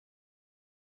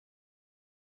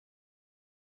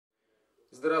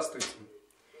Здравствуйте.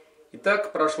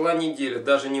 Итак, прошла неделя,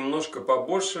 даже немножко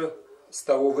побольше с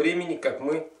того времени, как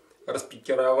мы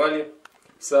распикировали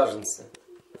саженцы.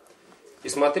 И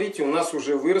смотрите, у нас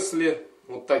уже выросли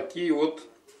вот такие вот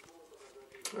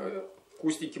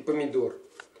кустики помидор.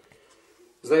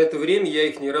 За это время я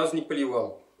их ни разу не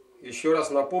поливал. Еще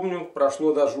раз напомню,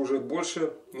 прошло даже уже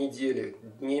больше недели,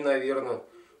 дней, наверное,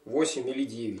 8 или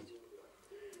 9.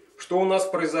 Что у нас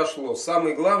произошло?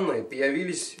 Самое главное,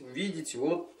 появились, видите,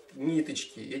 вот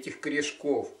ниточки этих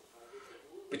корешков.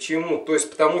 Почему? То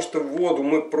есть, потому что воду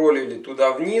мы пролили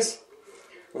туда вниз,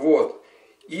 вот,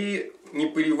 и не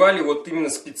поливали вот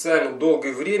именно специально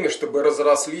долгое время, чтобы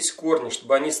разрослись корни,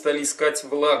 чтобы они стали искать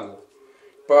влагу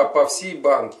по всей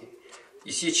банке.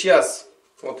 И сейчас,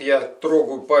 вот я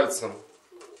трогаю пальцем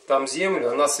там землю,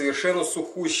 она совершенно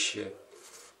сухущая,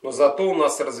 но зато у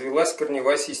нас развилась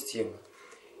корневая система.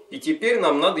 И теперь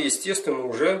нам надо, естественно,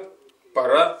 уже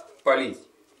пора полить.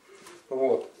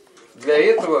 Вот. Для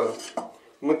этого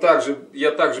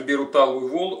я также беру талую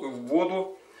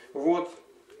воду. Вот.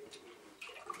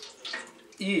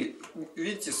 И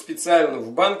видите, специально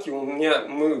в банке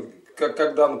мы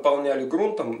когда наполняли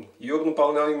грунтом, ее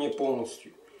наполняли не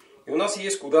полностью. И у нас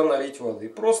есть куда налить воды.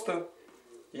 Просто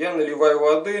я наливаю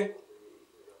воды.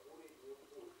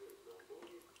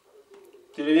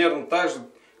 Примерно так же.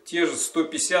 Те же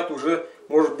 150, уже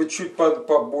может быть чуть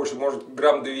побольше, может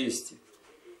грамм 200.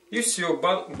 И все,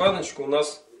 баночка у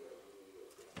нас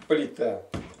полита.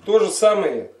 То же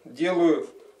самое делаю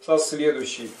со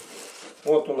следующей.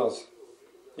 Вот у нас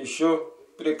еще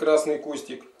прекрасный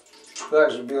кустик.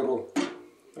 Также беру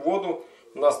воду.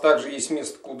 У нас также есть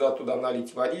место, куда туда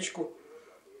налить водичку.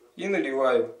 И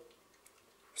наливаю.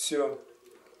 Все.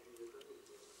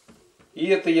 И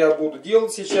это я буду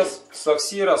делать сейчас со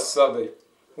всей рассадой.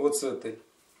 Вот с этой.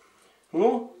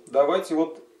 Ну, давайте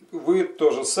вот вы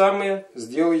то же самое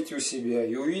сделаете у себя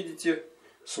и увидите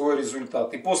свой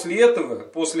результат. И после этого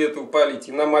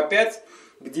полите. Нам опять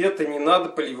где-то не надо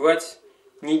поливать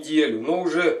неделю. Но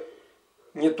уже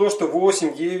не то, что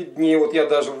 8-9 дней. Вот я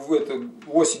даже в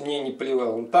 8 дней не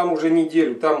поливал. Там уже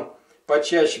неделю. Там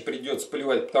почаще придется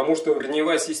поливать. Потому что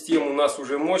корневая система у нас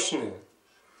уже мощная.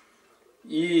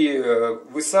 И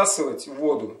высасывать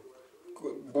воду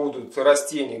будут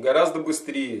растения гораздо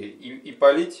быстрее. И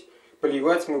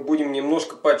поливать мы будем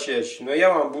немножко почаще. Но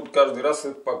я вам буду каждый раз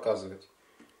это показывать.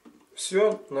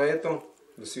 Все, на этом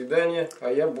до свидания.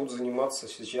 А я буду заниматься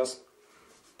сейчас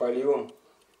поливом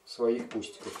своих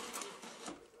кустиков.